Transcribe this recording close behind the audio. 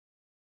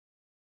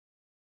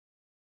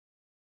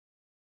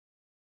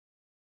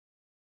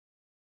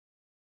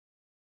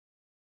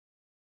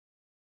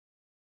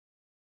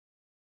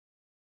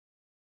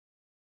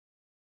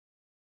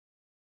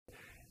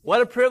What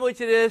a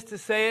privilege it is to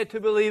say it, to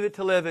believe it,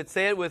 to live it.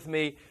 Say it with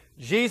me.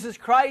 Jesus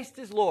Christ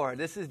is Lord.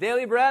 This is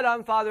Daily Bread.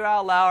 I'm Father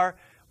Al Lauer.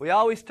 We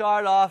always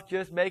start off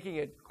just making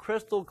it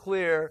crystal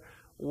clear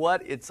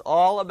what it's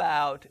all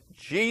about.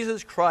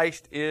 Jesus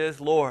Christ is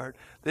Lord.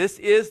 This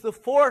is the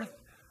fourth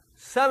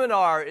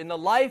seminar in the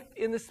Life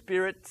in the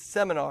Spirit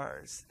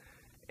seminars.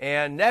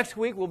 And next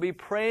week we'll be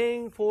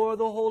praying for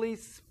the Holy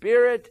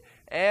Spirit.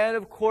 And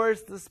of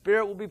course the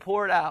Spirit will be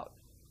poured out.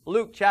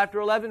 Luke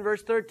chapter 11,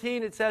 verse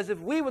 13, it says, if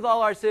we with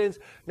all our sins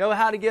know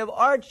how to give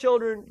our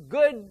children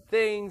good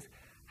things,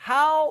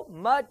 how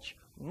much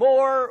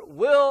more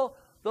will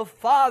the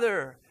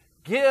Father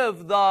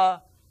give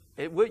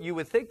you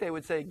would think they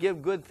would say,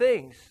 give good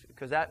things,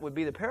 because that would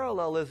be the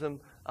parallelism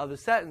of the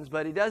sentence,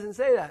 but he doesn't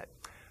say that.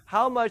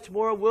 How much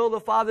more will the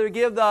Father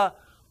give the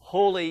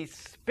Holy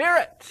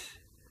Spirit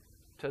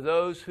to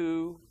those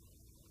who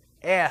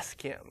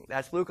ask Him?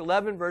 That's Luke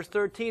 11, verse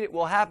 13. It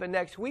will happen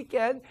next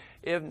weekend,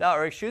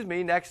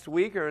 next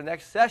week or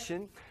next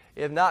session,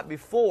 if not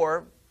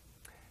before.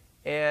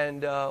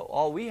 And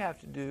all we have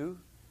to do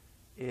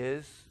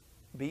is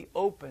be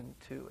open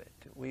to it.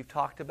 We've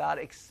talked about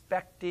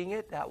expecting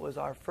it. That was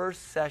our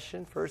first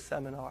session, first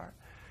seminar.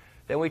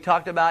 Then we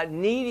talked about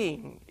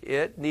needing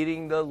it,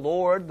 needing the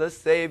Lord, the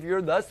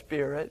Savior, the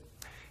Spirit.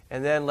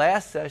 And then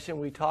last session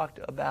we talked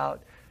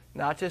about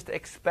not just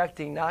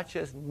expecting, not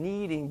just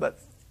needing,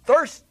 but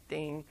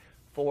thirsting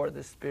for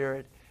the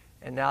Spirit.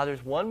 And now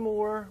there's one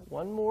more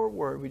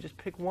word. We just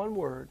pick one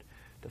word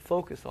to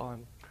focus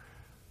on.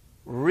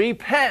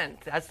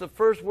 Repent. That's the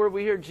first word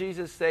we hear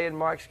Jesus say in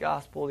Mark's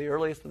Gospel, the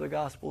earliest of the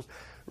Gospels.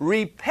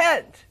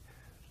 Repent.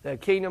 The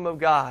kingdom of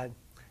God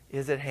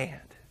is at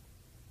hand.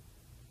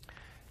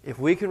 If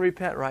we can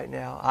repent right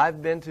now,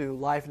 I've been to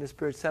Life in the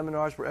Spirit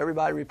seminars where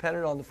everybody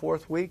repented on the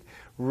fourth week,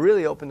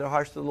 really opened their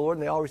hearts to the Lord,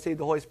 and they all received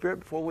the Holy Spirit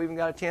before we even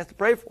got a chance to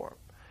pray for them.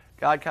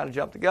 God kind of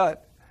jumped the gun.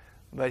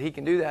 But He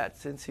can do that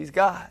since He's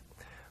God.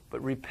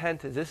 But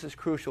repentance, this is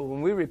crucial.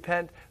 When we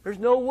repent, there's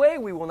no way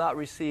we will not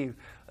receive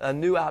a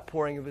new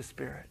outpouring of His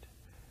Spirit.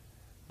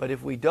 But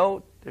if we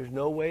don't, there's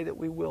no way that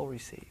we will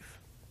receive.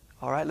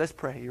 All right, let's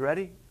pray. You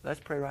ready?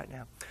 Let's pray right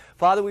now.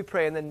 Father, we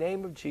pray in the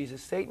name of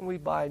Jesus. Satan, we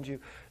bind you.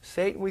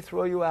 Satan, we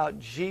throw you out.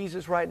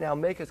 Jesus, right now,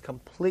 make us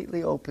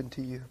completely open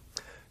to you.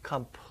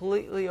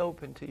 Completely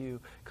open to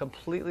you.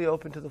 Completely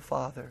open to the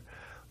Father.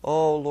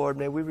 Oh, Lord,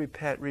 may we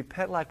repent.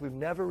 Repent like we've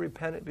never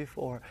repented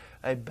before.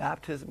 A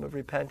baptism of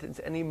repentance,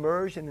 an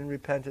immersion in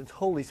repentance.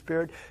 Holy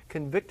Spirit,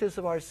 convict us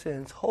of our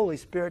sins. Holy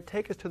Spirit,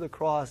 take us to the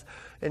cross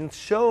and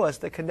show us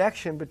the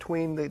connection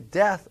between the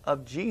death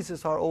of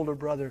Jesus, our older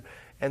brother,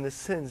 and the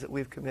sins that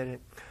we've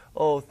committed.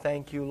 Oh,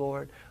 thank you,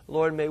 Lord.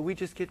 Lord, may we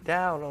just get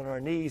down on our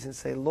knees and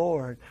say,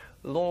 Lord,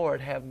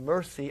 Lord, have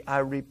mercy. I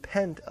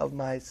repent of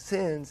my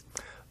sins.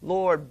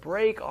 Lord,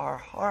 break our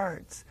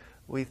hearts.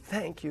 We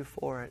thank you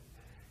for it.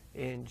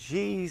 In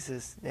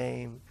Jesus'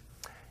 name,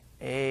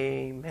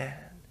 amen.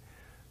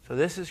 So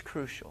this is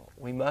crucial.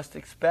 We must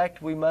expect,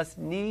 we must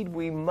need,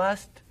 we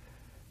must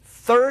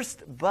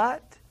thirst,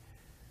 but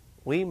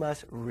we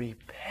must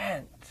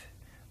repent.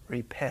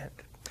 Repent.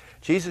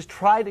 Jesus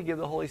tried to give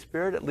the Holy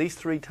Spirit at least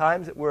 3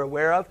 times that we're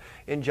aware of.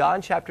 In John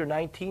chapter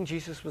 19,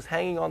 Jesus was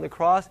hanging on the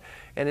cross,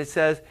 and it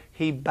says,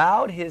 He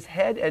bowed His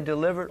head and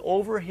delivered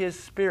over His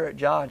Spirit.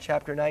 John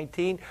chapter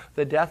 19,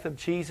 the death of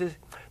Jesus.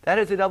 That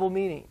is a double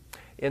meaning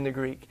in the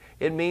Greek.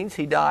 It means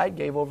He died,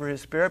 gave over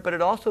His Spirit, but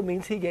it also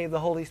means He gave the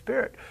Holy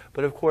Spirit.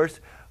 But of course,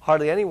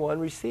 hardly anyone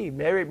received.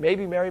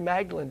 Maybe Mary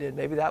Magdalene did.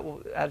 Maybe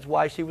that's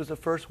why she was the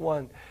first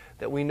one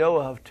that we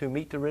know of to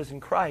meet the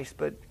risen Christ.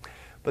 But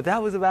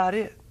that was about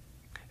it.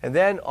 And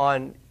then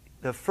on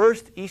the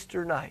first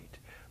Easter night,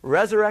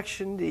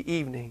 resurrection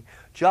evening,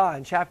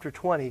 John chapter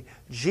 20,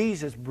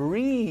 Jesus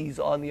breathes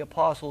on the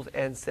apostles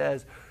and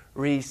says,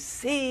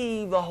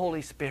 receive the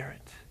Holy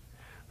Spirit.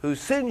 Whose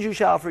sins you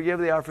shall forgive,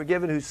 they are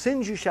forgiven. Whose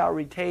sins you shall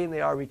retain,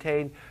 they are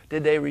retained.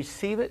 Did they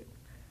receive it?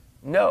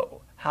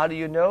 No. How do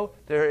you know?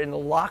 They're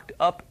locked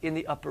up in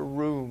the upper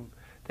room.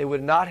 They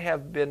would not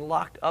have been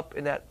locked up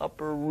in that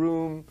upper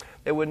room.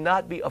 They would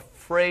not be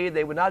afraid.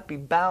 They would not be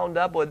bound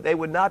up. Or they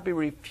would not be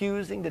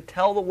refusing to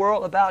tell the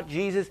world about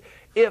Jesus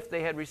if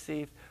they had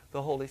received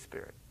the Holy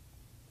Spirit.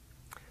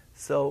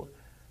 So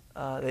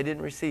they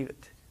didn't receive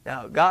it.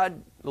 Now, the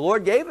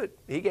Lord gave it.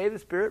 He gave the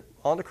Spirit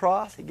on the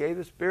cross. He gave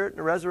the Spirit in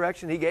the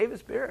resurrection. He gave the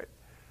Spirit.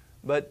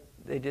 But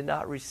they did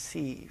not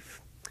receive.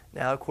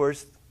 Now, of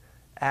course,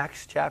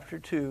 Acts chapter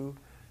 2,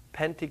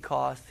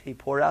 Pentecost, He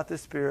poured out the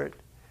Spirit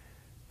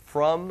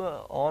from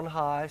on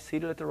high,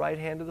 seated at the right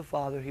hand of the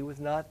Father. He was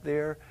not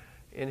there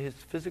in His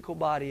physical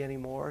body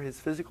anymore. His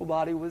physical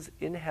body was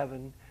in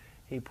heaven.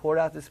 He poured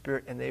out the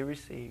Spirit, and they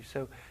received.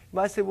 So you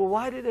might say, well,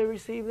 why did they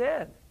receive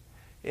then?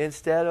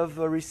 Instead of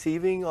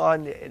receiving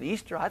at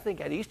Easter, I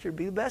think at Easter would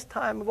be the best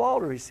time of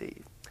all to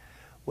receive.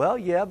 Well,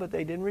 yeah, but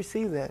they didn't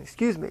receive then.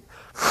 Excuse me.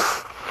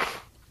 I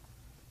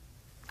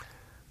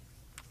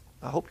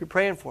hope you're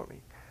praying for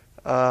me.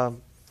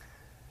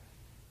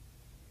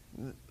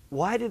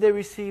 Why did they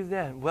receive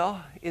then?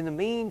 Well, in the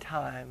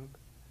meantime,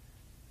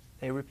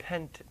 they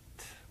repented.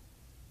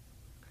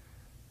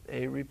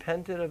 They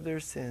repented of their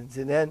sins.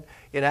 And then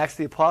in Acts of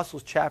the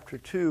Apostles chapter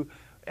 2,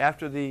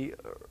 after the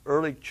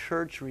early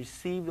church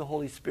received the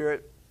Holy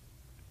Spirit,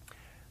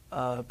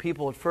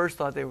 people at first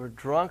thought they were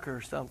drunk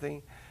or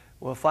something.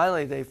 Well,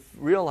 finally they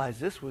realized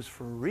this was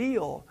for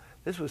real.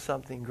 This was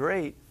something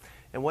great.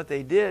 And what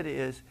they did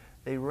is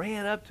they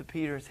ran up to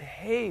Peter and said,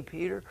 "Hey,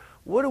 Peter,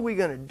 what are we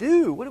going to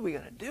do? What are we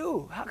going to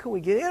do? How can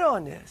we get in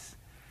on this?"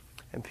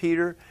 And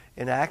Peter,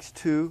 in Acts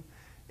 2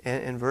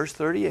 and verse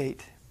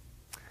 38,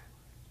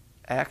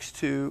 Acts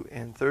 2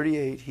 and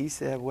 38, he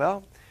said,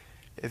 "Well,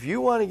 if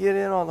you want to get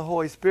in on the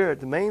Holy Spirit,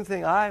 the main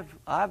thing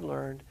I've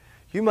learned,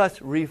 you must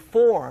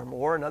reform,"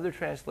 or another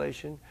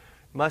translation,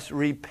 must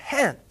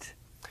repent,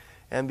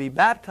 "and be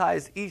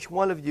baptized, each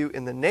one of you,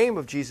 in the name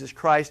of Jesus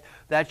Christ,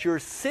 that your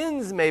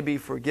sins may be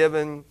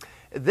forgiven.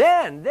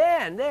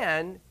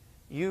 Then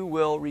you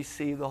will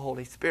receive the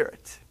Holy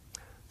Spirit."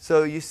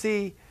 So you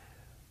see,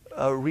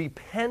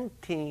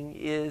 repenting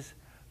is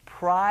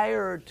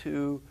prior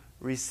to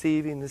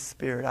receiving the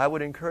Spirit. I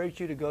would encourage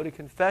you to go to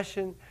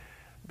confession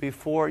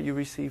before you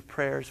receive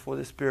prayers for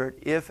the Spirit,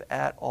 if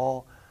at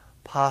all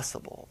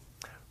possible.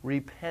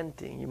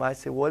 Repenting. You might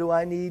say, what do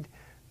I need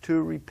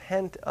to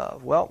repent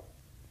of? Well,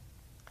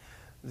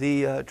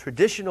 the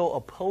traditional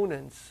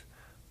opponents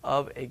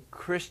of a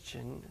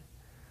Christian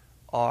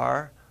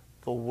are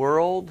the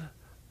world,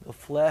 the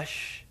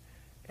flesh,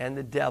 and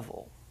the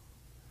devil.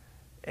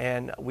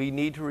 And we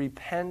need to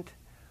repent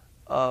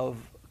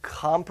of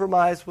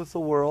compromise with the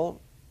world.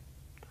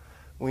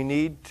 We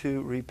need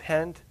to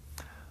repent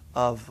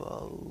of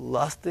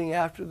lusting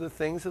after the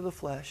things of the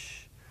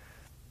flesh.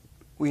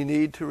 We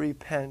need to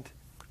repent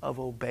of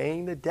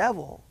obeying the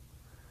devil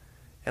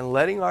and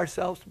letting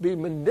ourselves be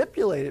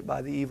manipulated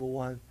by the evil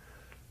one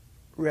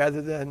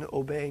rather than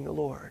obeying the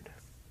Lord.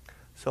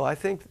 So I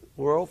think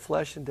world,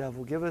 flesh, and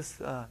devil give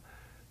us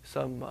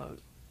some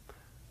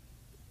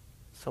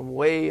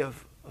way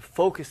of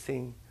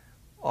focusing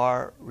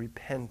our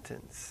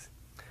repentance.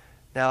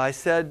 Now, I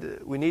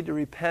said we need to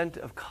repent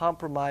of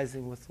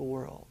compromising with the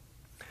world.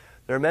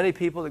 There are many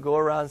people that go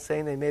around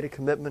saying they made a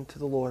commitment to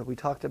the Lord. We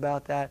talked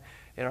about that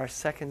in our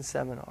second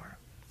seminar.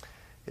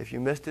 If you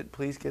missed it,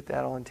 please get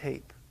that on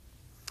tape.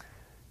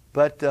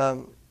 But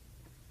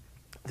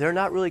they're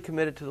not really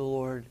committed to the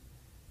Lord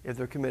if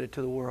they're committed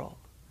to the world.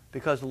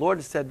 Because the Lord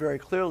has said very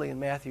clearly in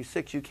Matthew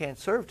 6, you can't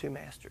serve two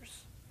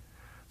masters.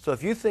 So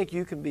if you think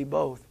you can be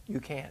both, you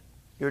can't.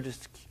 You're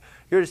just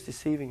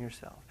deceiving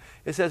yourself.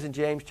 It says in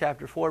James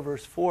chapter 4,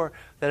 verse 4,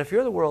 that if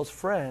you're the world's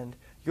friend,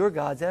 you're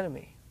God's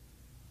enemy.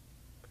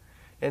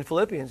 In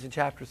Philippians in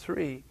chapter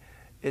 3,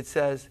 it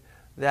says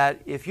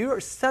that if you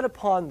are set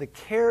upon the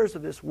cares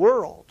of this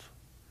world,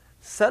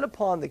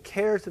 Philippians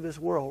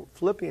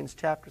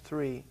chapter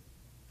 3,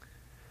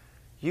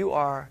 you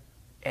are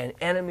an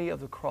enemy of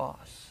the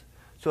cross.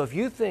 So if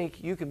you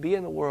think you can be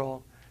in the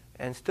world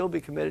and still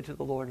be committed to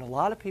the Lord, and a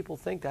lot of people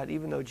think that,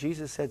 even though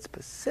Jesus said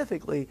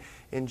specifically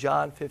in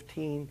John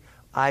 15,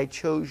 I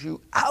chose you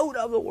out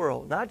of the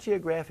world, not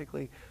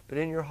geographically, but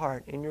in your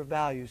heart, in your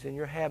values, in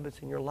your habits,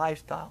 in your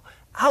lifestyle,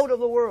 out of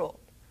the world,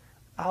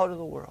 out of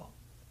the world.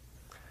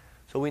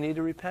 So we need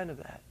to repent of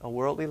that, a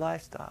worldly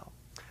lifestyle.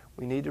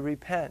 We need to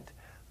repent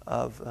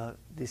of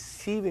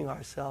deceiving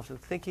ourselves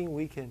and thinking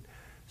we can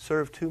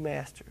serve two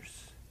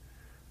masters.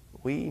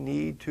 We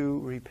need to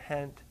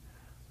repent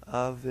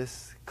of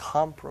this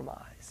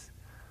compromise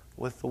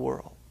with the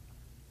world.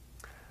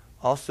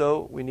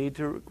 Also, we need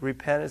to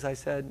repent, as I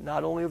said,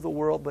 not only of the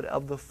world, but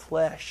of the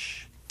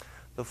flesh.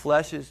 The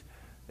flesh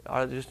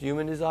are just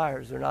human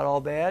desires. They're not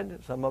all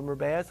bad. Some of them are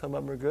bad, some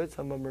of them are good,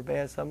 some of them are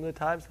bad some of the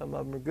time, some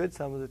of them are good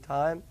some of the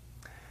time.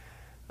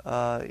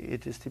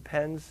 It just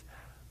depends.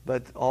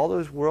 But all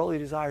those worldly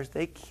desires,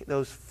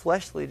 those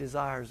fleshly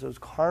desires, those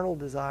carnal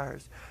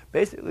desires,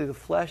 basically the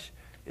flesh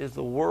is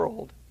the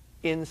world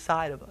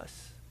inside of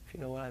us, if you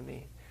know what I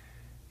mean.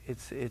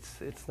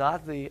 It's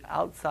not the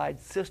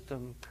outside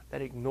system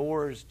that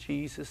ignores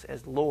Jesus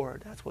as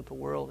Lord. That's what the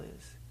world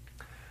is.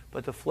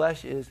 But the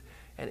flesh is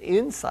an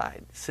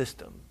inside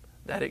system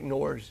that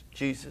ignores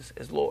Jesus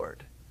as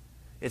Lord.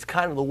 It's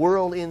kind of the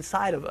world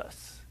inside of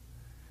us.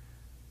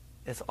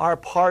 It's our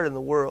part in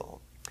the world.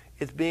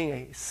 It's being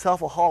a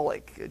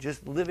selfaholic,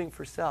 just living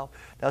for self.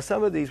 Now,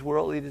 some of these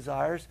worldly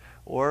desires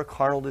or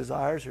carnal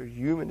desires or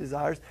human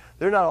desires,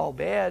 they're not all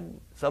bad.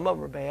 Some of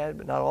them are bad,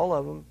 but not all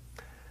of them.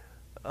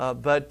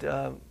 But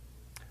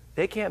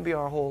they can't be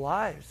our whole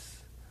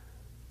lives.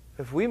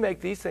 If we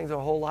make these things our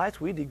whole lives,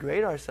 we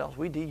degrade ourselves.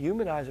 We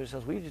dehumanize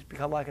ourselves. We just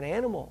become like an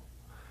animal.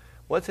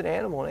 What's an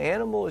animal? An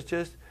animal is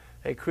just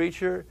a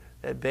creature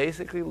that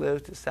basically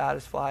lives to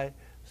satisfy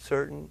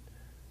certain,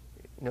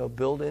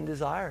 built-in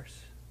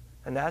desires.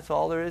 And that's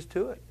all there is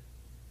to it.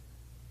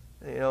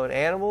 An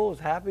animal is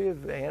happy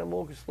if an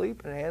animal can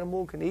sleep, and an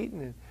animal can eat,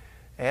 and an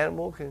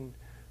animal can,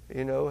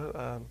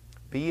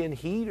 be in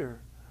heat or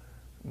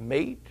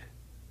mate,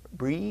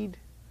 breed.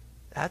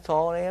 That's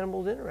all an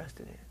animal's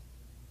interested in.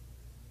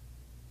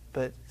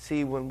 But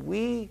see, when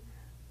we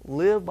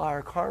live by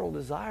our carnal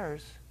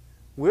desires,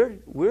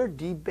 we're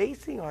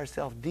debasing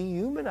ourselves,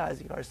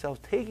 dehumanizing ourselves,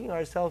 taking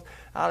ourselves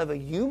out of a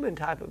human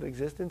type of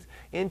existence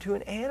into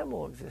an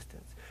animal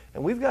existence.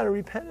 And we've got to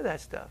repent of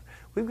that stuff.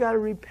 We've got to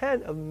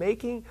repent of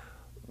making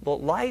the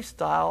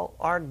lifestyle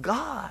our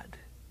God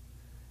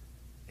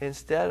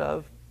instead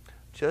of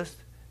just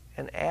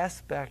an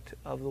aspect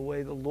of the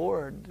way the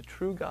Lord, the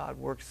true God,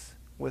 works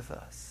with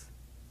us.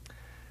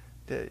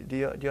 Do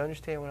you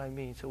understand what I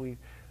mean? So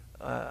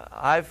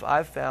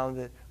I've found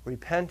that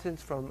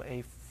repentance from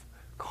a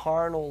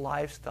carnal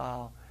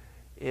lifestyle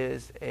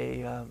is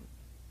a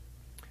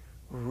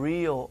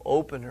real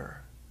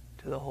opener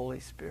to the Holy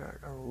Spirit,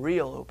 a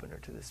real opener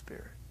to the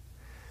Spirit.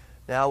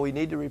 Now we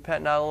need to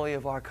repent not only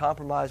of our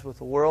compromise with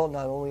the world,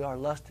 not only our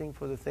lusting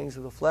for the things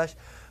of the flesh,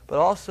 but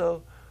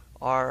also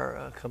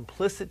our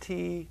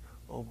complicity,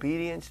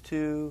 obedience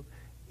to,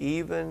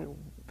 even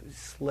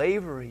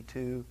slavery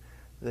to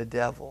the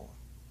devil.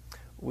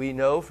 We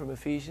know from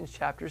Ephesians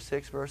chapter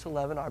 6, verse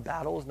 11, our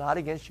battle is not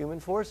against human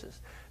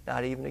forces,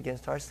 not even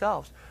against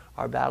ourselves.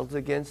 Our battle is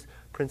against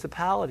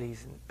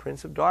principalities and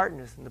prince of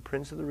darkness and the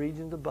prince of the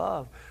regions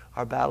above.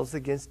 Our battle is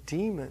against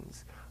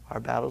demons. Our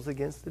battle is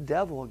against the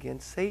devil,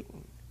 against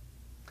Satan.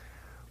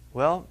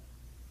 Well,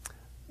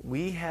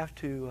 we have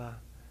to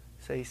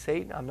say,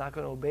 Satan, I'm not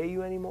going to obey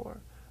you anymore.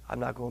 I'm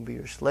not going to be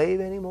your slave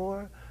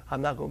anymore.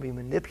 I'm not going to be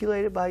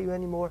manipulated by you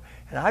anymore.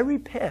 And I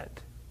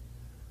repent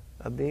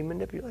of being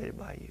manipulated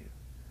by you.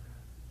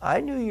 I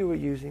knew you were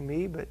using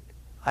me, but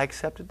I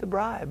accepted the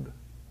bribe.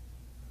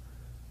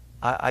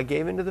 I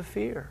gave into the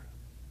fear.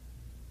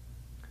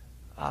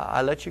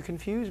 I let you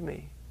confuse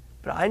me.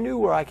 But I knew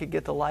where I could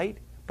get the light,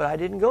 but I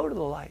didn't go to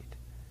the light.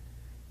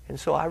 And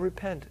so I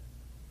repent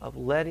of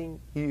letting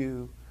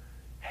you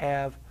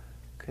have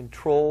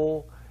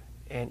control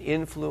and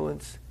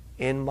influence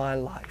in my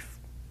life.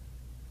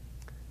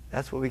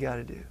 That's what we got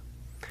to do.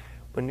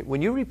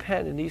 When you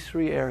repent in these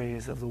three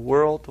areas of the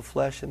world, the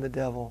flesh, and the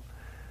devil,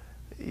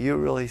 you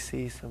really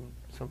see some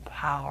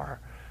power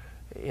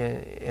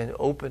and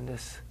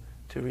openness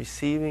to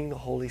receiving the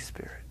Holy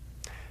Spirit.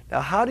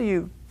 Now, how do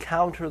you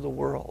counter the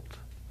world?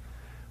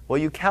 Well,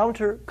 you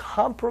counter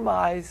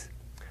compromise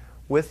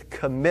with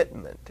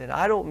commitment. And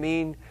I don't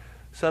mean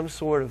some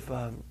sort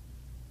of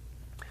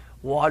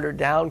watered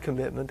down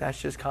commitment.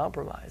 That's just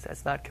compromise.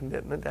 That's not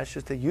commitment. That's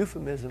just a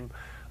euphemism,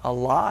 a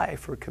lie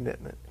for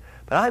commitment.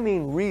 But I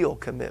mean real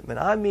commitment.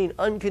 I mean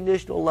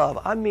unconditional love.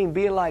 I mean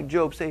being like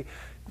Job. Say,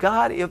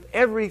 God,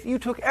 if you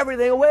took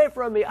everything away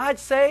from me, I'd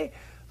say,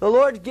 the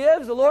Lord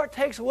gives, the Lord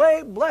takes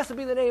away. Blessed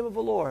be the name of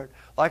the Lord.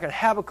 Like in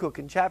Habakkuk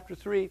in chapter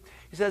 3,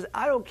 he says,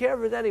 I don't care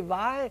if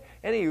there's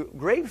any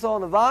grapes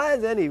on the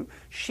vines, any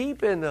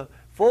sheep in the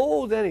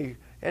fold, any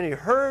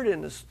herd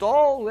in the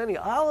stalls, any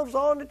olives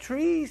on the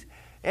trees,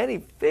 any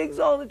figs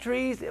on the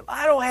trees. If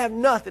I don't have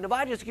nothing, if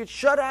I just get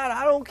shut out,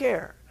 I don't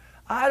care.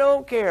 I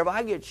don't care if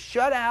I get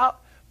shut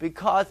out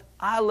because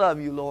I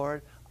love you,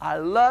 Lord. I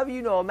love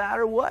you no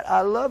matter what.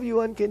 I love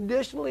you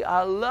unconditionally.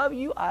 I love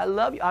you. I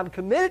love you. I'm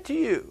committed to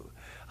you.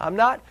 I'm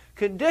not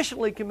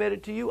conditionally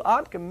committed to you.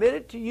 I'm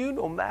committed to you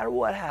no matter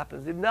what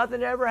happens. If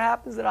nothing ever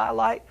happens that I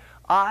like,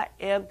 I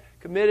am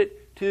committed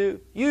to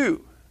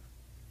you.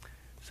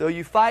 So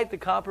you fight the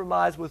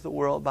compromise with the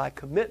world by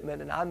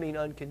commitment, and I mean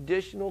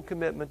unconditional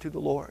commitment to the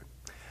Lord.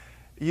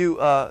 You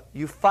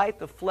fight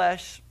the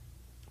flesh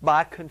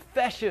by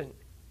confession.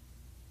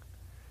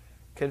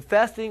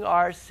 Confessing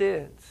our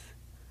sins.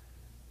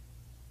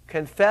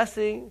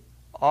 Confessing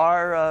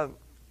our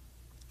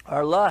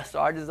lust,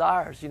 our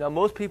desires. You know,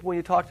 most people, when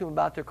you talk to them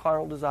about their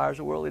carnal desires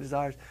or worldly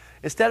desires,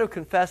 instead of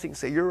confessing,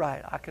 say, you're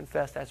right, I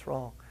confess that's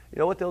wrong. You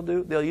know what they'll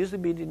do? They'll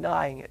usually be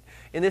denying it.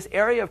 In this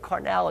area of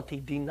carnality,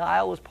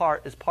 denial is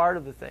part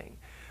of the thing.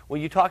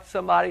 When you talk to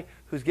somebody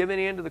who's giving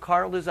in to the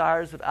carnal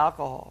desires of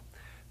alcohol,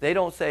 they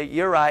don't say,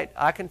 you're right,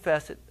 I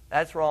confess it,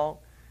 that's wrong.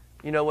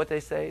 You know what they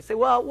say? They say,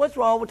 well, what's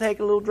wrong with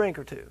taking a little drink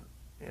or two?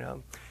 You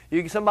know,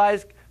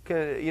 somebody's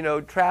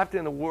trapped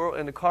in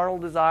the carnal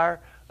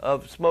desire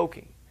of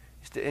smoking.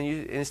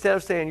 And instead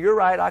of saying, you're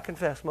right, I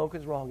confess,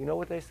 smoking's wrong, you know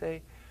what they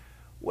say?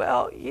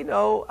 Well,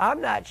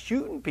 I'm not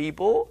shooting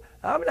people.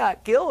 I'm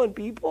not killing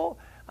people.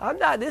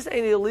 This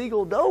ain't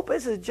illegal dope.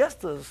 This is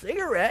just a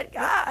cigarette.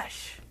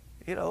 Gosh.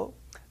 They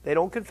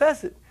don't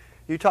confess it.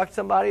 You talk to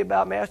somebody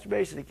about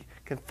masturbation, they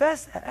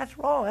confess that. That's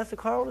wrong. That's a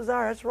carnal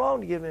desire. That's wrong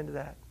to give in to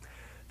that.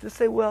 Just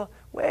say, well,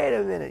 wait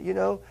a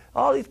minute,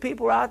 all these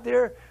people are out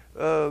there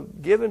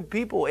giving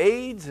people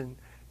AIDS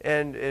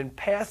and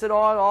passing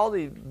on all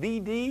the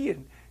VD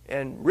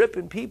and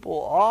ripping people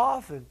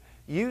off and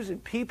using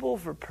people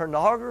for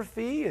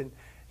pornography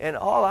and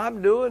all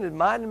I'm doing is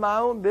minding my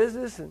own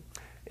business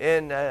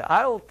and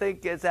I don't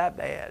think it's that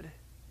bad.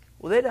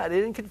 Well, they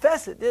didn't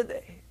confess it, did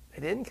they?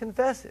 They didn't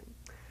confess it.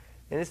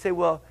 And they say,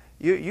 well,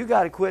 you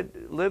got to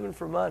quit living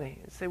for money.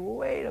 And say, well,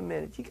 wait a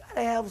minute, you got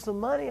to have some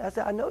money. I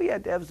said, I know you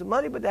have to have some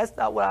money, but that's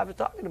not what I was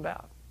talking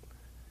about.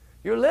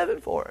 You're living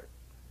for it.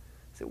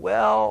 I said,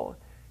 well,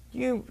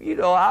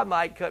 I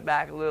might cut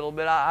back a little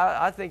bit.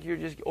 I think you're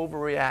just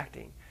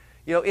overreacting.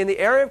 In the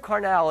area of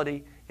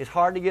carnality, it's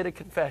hard to get a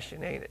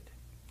confession, ain't it?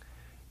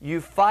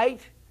 You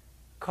fight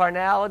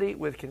carnality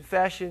with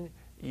confession.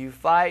 You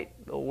fight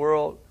the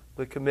world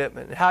with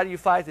commitment. And how do you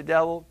fight the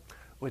devil?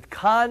 With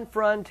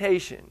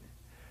confrontation.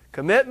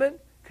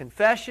 Commitment,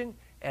 confession,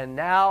 and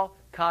now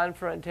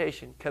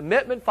confrontation.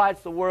 Commitment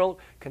fights the world,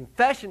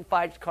 confession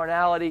fights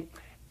carnality,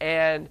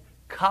 and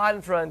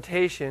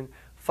confrontation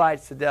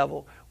fights the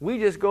devil. We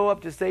just go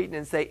up to Satan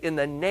and say, in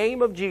the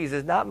name of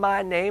Jesus, not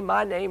my name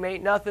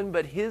ain't nothing,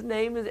 but his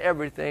name is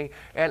everything,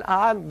 and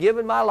I'm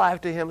giving my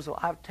life to him, so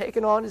I've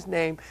taken on his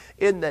name.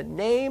 In the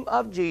name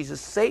of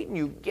Jesus, Satan,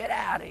 you get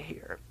out of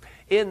here.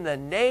 In the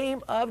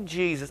name of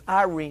Jesus,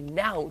 I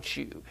renounce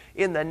you.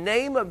 In the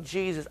name of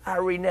Jesus, I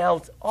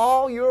renounce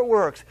all your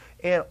works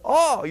and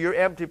all your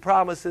empty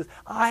promises.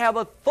 I have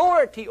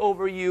authority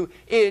over you.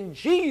 In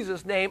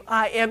Jesus' name,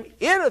 I am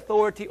in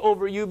authority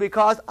over you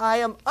because I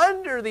am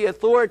under the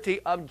authority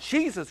of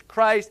Jesus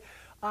Christ.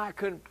 I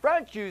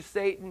confront you,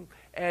 Satan,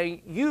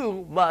 and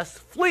you must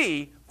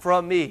flee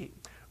from me.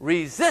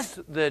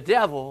 Resist the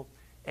devil,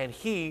 and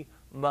he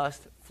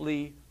must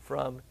flee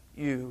from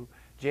you.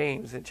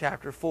 James in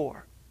chapter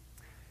 4.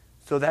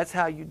 So that's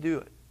how you do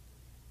it.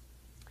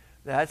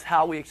 That's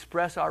how we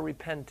express our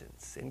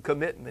repentance, in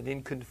commitment,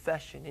 in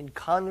confession, in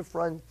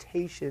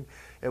confrontation.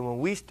 And when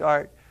we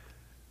start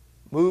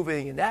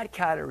moving in that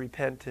kind of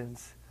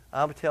repentance,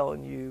 I'm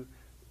telling you,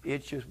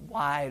 it's just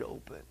wide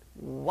open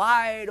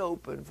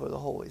for the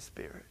Holy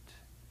Spirit.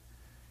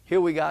 Here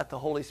we got the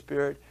Holy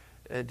Spirit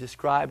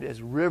described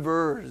as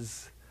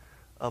rivers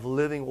of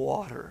living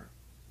water.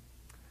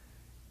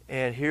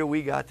 And here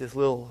we got this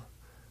little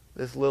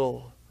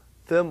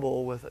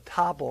thimble with a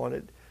top on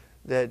it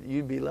that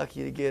you'd be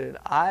lucky to get an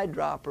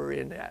eyedropper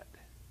in that.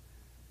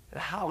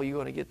 And how are you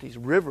going to get these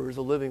rivers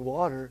of living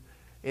water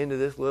into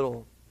this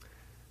little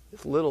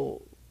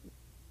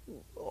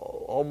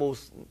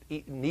almost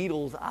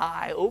needle's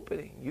eye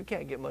opening? You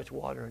can't get much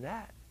water in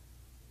that.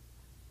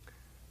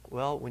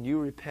 Well, when you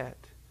repent,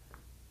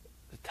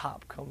 the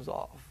top comes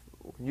off.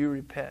 When you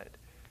repent,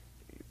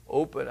 you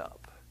open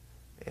up,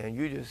 and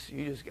you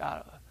just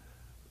got a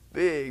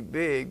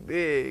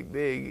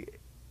big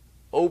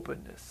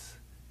openness,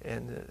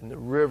 and the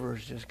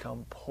rivers just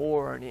come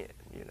pouring in,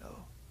 you know.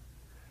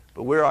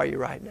 But where are you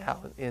right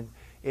now in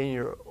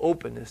your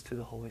openness to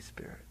the Holy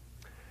Spirit?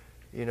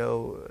 You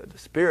know, the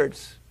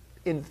Spirit's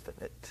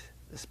infinite.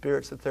 The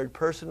Spirit's the third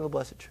person of the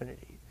Blessed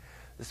Trinity.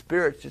 The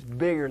Spirit's just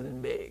bigger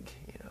than big,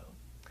 you know.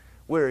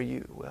 Where are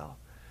you? Well,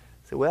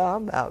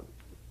 I'm about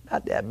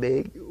not that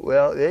big.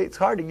 Well, it's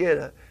hard to get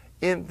an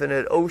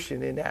infinite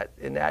ocean in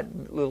that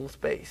little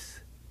space.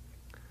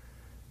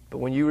 But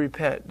when you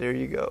repent, there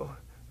you go.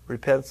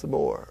 Repent some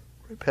more.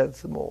 Repent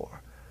some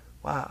more.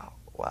 Wow.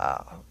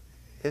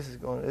 This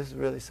is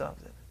really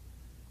something.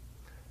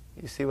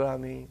 You see what I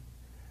mean?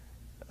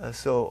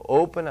 So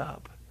open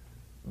up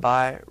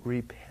by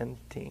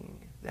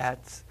repenting.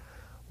 That's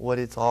what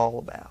it's all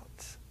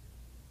about.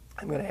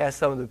 I'm going to ask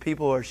some of the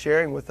people who are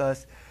sharing with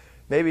us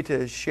maybe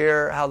to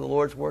share how the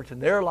Lord's worked in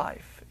their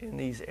life in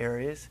these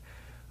areas.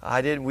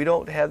 We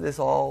don't have this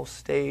all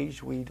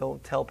staged. We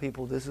don't tell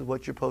people this is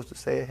what you're supposed to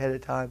say ahead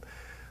of time.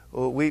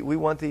 We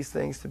want these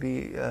things to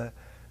be,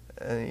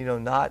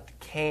 not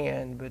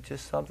canned, but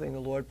just something the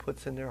Lord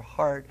puts in their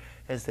heart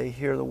as they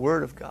hear the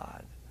Word of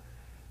God.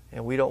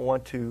 And we don't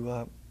want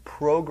to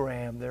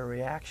program their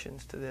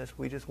reactions to this.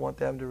 We just want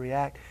them to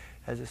react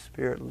as the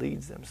Spirit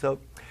leads them. So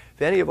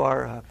if any of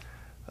our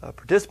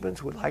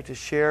participants would like to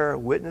share a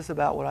witness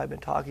about what I've been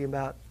talking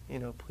about,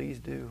 please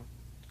do.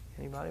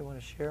 Anybody want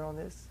to share on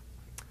this?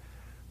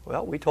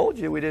 Well, we told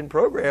you we didn't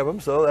program them,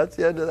 so that's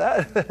the end of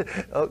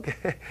that.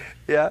 Okay,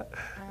 yeah.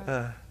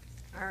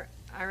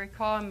 I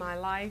recall in my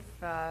life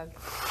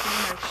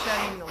pretty much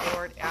shutting the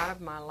Lord out of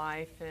my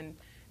life and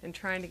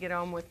trying to get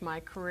on with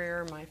my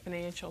career, my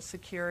financial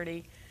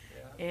security.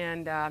 Yeah.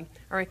 And I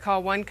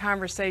recall one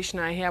conversation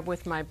I had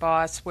with my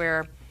boss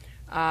where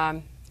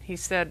he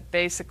said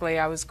basically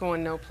I was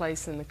going no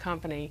place in the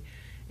company.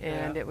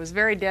 And it was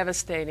very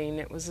devastating.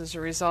 It was as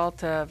a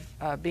result of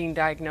being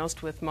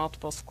diagnosed with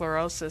multiple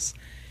sclerosis.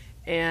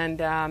 And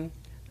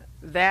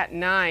that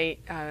night,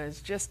 I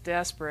was just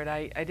desperate.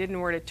 I didn't know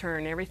where to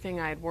turn. Everything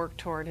I had worked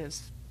toward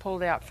has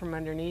pulled out from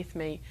underneath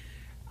me.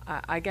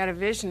 I got a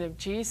vision of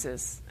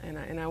Jesus,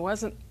 and I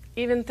wasn't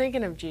even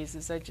thinking of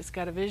Jesus. I just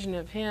got a vision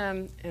of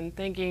him and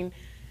thinking,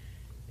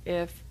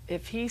 if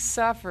he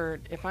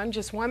suffered, if I'm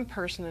just one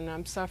person and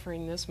I'm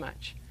suffering this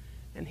much,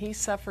 and he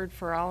suffered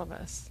for all of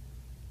us,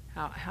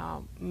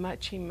 how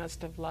much he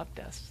must have loved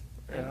us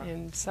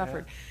and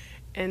suffered. Yeah.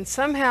 And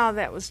somehow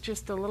that was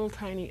just a little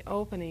tiny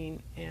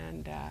opening,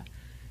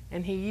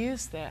 and he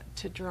used that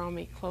to draw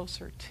me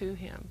closer to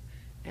him.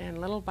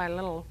 And little by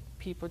little,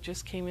 people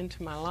just came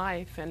into my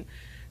life, and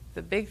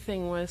the big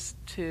thing was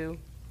to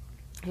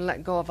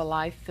let go of a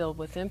life filled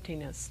with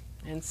emptiness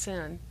and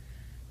sin,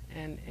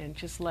 and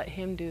just let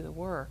him do the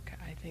work.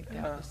 I think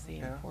that was the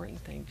important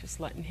thing, just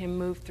letting him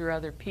move through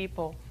other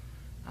people,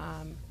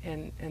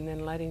 and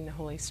then letting the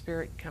Holy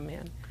Spirit come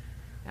in.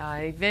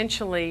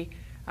 Eventually,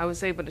 I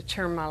was able to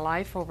turn my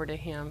life over to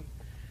him,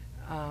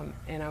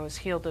 and I was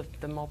healed of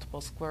the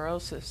multiple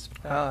sclerosis.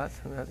 That's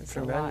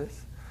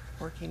tremendous.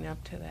 working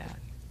up to that.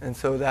 And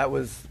so that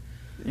was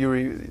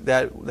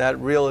that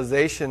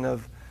realization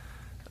of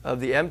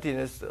the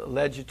emptiness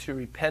led you to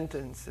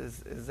repentance.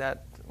 Is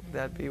that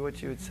be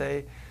what you would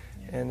say?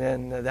 And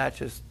then that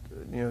just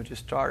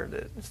just started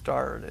it. It's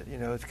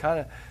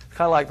kind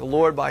of like the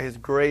Lord by His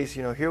grace.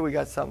 Here we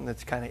got something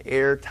that's kind of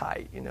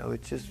airtight.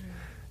 It just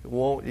it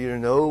won't.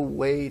 There's no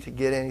way to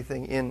get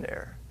anything in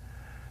there,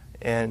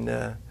 and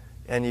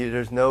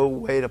there's no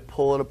way to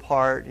pull it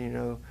apart. Did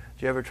you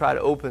ever try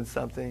to open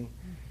something,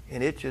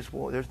 and it just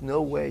won't? There's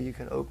no way you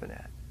can open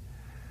that.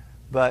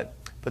 But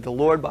the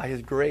Lord by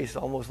His grace,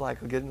 almost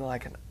like getting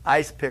like an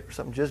ice pick or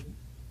something, just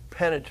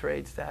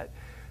penetrates that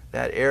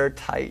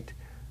airtight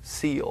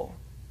seal,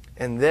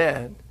 and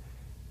then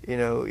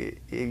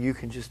you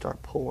can just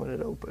start pulling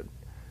it open,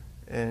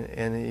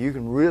 and you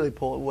can really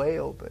pull it way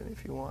open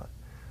if you want.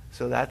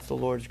 So that's the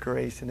Lord's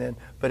grace. And then,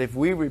 but if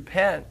we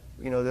repent,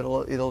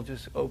 it'll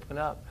just open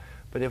up.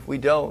 But if we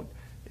don't,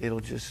 it'll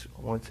just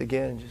once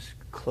again just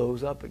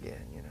close up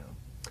again.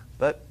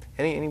 But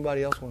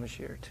anybody else want to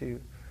share too?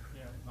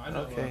 I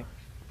know okay.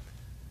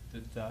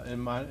 That in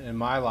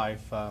my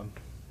life,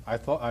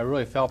 I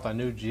really felt I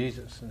knew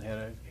Jesus and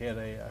had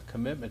a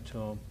commitment to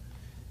Him,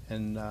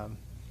 and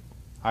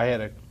I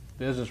had a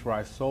business where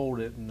I sold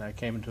it, and I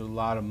came into a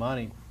lot of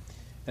money,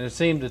 and it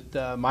seemed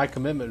that my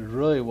commitment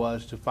really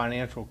was to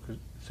financial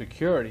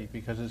security,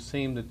 because it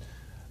seemed that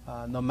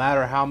no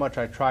matter how much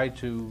I tried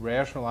to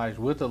rationalize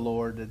with the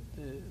Lord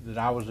that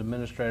I was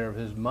administrator of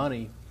His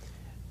money,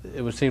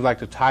 it would seem like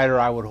the tighter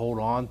I would hold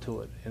on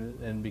to it,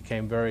 and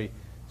became very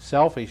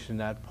selfish in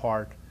that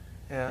part.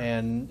 Yeah.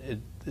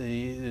 And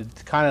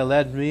it kind of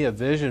led me a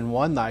vision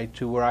one night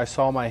to where I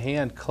saw my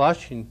hand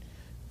clutching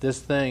this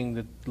thing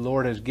that the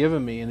Lord has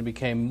given me, and it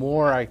became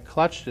more I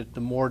clutched it, the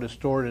more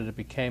distorted it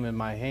became in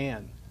my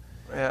hand.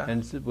 Yeah.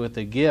 And with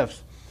the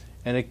gifts,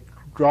 and it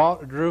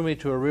drew me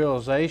to a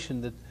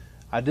realization that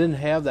I didn't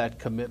have that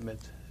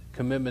commitment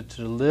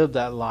to live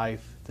that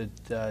life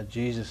that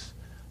Jesus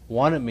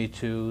wanted me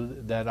to,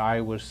 that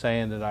I was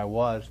saying that I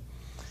was.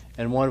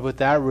 And with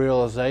that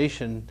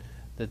realization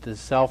that the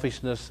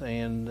selfishness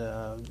and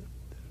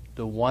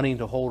the wanting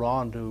to hold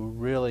on to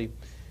really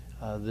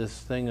this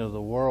thing of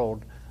the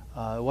world,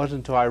 it wasn't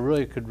until I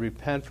really could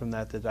repent from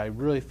that I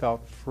really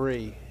felt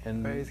free.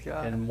 And Praise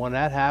God. And when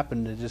that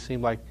happened, it just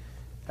seemed like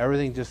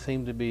everything just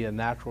seemed to be a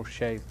natural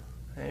shape.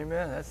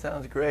 Amen. That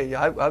sounds great.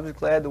 I was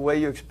glad the way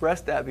you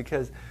expressed that,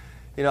 because,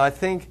 I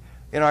think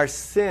in our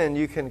sin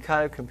you can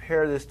kind of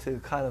compare this to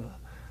kind of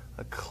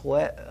a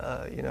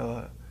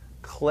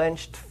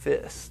clenched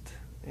fist.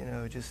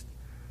 Just,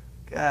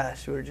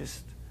 gosh, we're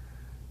just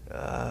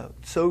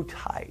so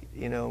tight.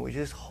 We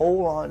just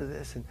hold on to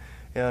this,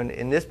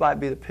 and this might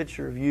be the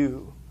picture of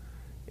you,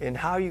 and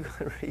how you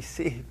going to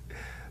receive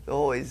the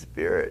Holy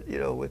Spirit.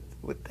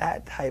 With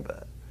that type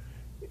of,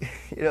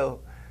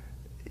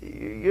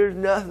 there's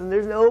nothing.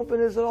 There's no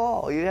openness at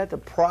all. You have to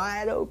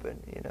pry it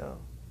open.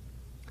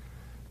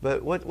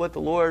 But what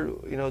the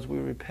Lord, as we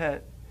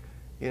repent,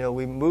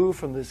 we move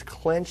from this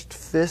clenched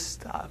fist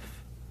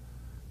stuff,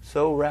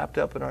 so wrapped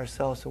up in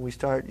ourselves, and we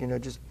start,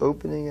 just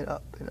opening it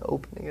up and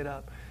opening it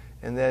up.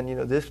 And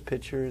then, this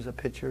picture is a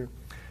picture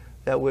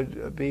that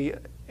would be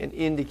an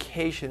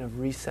indication of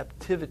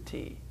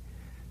receptivity.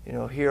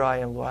 Here I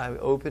am, Lord, I have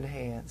open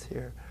hands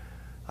here.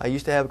 I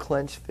used to have a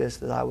clenched fist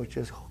that I was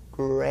just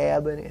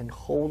grabbing and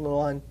holding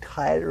on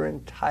tighter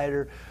and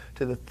tighter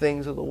to the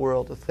things of the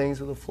world, the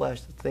things of the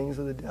flesh, the things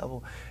of the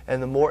devil.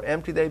 And the more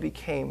empty they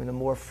became and the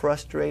more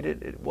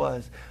frustrated it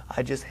was,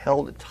 I just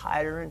held it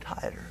tighter and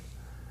tighter.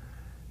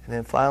 And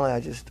then finally I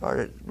just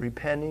started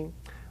repenting,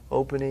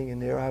 opening,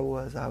 and there I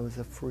was. I was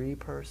a free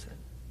person.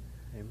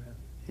 Amen.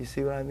 You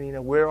see what I mean?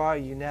 Now, where are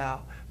you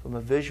now from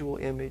a visual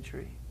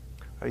imagery?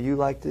 Are you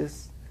like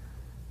this?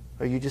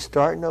 Are you just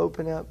starting to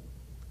open up?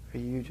 Are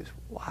you just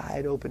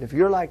wide open? If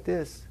you're like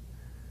this,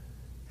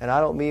 and I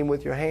don't mean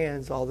with your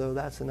hands, although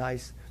that's a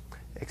nice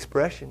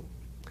expression,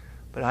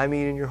 but I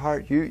mean in your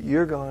heart,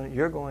 you're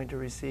going to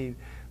receive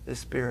the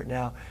Spirit.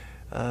 Now,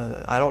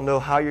 I don't know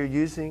how you're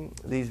using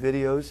these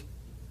videos.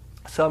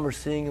 Some are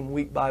seeing them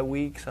week by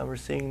week. Some are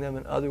seeing them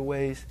in other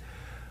ways.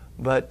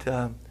 But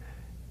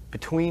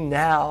between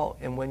now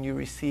and when you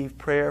receive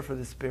prayer for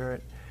the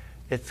Spirit,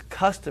 it's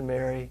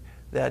customary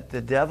that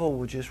the devil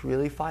will just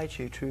really fight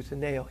you tooth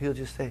and nail. He'll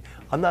just say,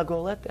 I'm not going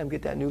to let them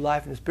get that new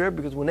life in the Spirit,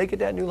 because when they get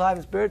that new life in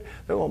the Spirit,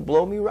 they're going to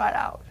blow me right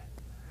out.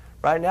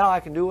 Right now I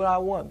can do what I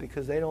want,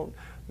 because they don't.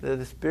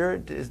 The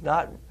Spirit is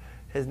not.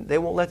 They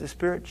won't let the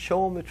Spirit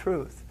show them the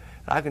truth.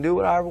 And I can do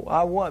what I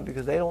want,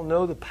 because they don't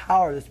know the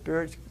power the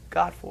Spirit's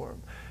got for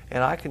them.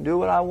 And I can do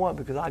what I want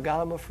because I got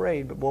them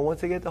afraid. But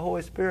once they get the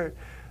Holy Spirit,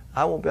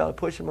 I won't be able to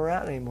push them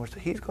around anymore. So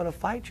He's going to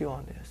fight you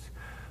on this.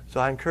 So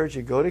I encourage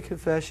you, go to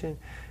confession,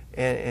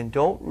 and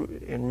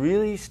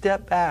really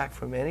step back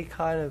from any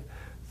kind of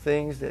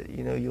things that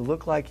you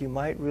look like you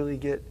might really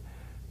get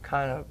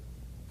kind of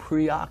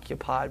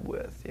preoccupied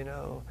with.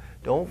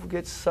 Don't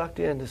get sucked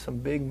into some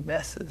big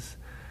messes.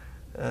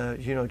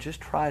 Just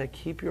try to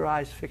keep your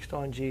eyes fixed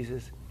on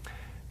Jesus,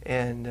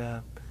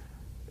 and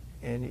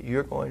and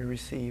you're going to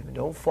receive. And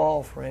don't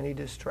fall for any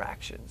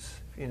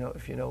distractions,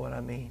 if you know what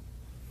I mean.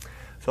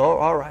 So,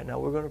 all right, now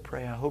we're going to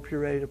pray. I hope you're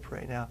ready to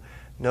pray now.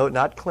 No,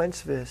 not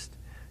clenched fist.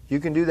 You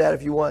can do that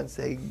if you want.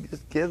 Say,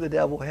 just give the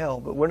devil hell,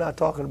 but we're not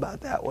talking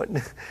about that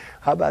one.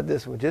 How about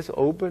this one? Just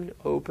open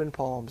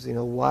palms,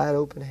 wide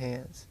open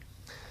hands.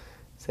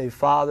 Say,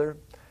 Father,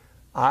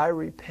 I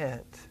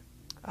repent.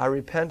 I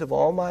repent of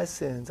all my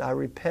sins. I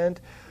repent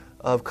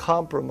of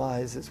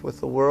compromises with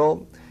the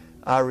world.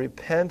 I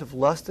repent of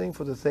lusting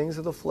for the things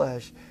of the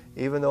flesh,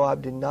 even though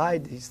I've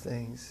denied these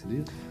things.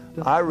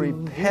 I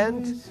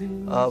repent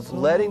of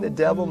letting the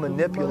devil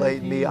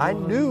manipulate me. I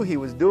knew he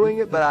was doing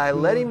it, but I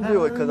let him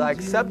do it because I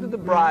accepted the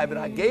bribe and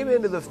I gave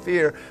in to the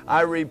fear.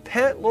 I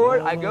repent,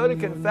 Lord. I go to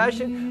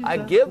confession. I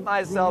give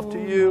myself to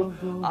you.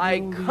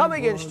 I come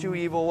against you,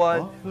 evil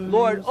one.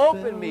 Lord,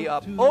 open me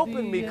up.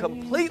 Open me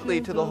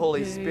completely to the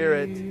Holy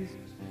Spirit.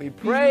 We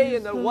pray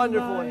in the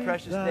wonderful and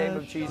precious name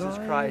of Jesus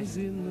Christ.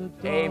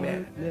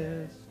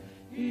 Amen.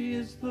 He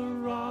is the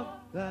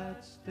rock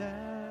that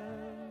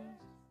stands.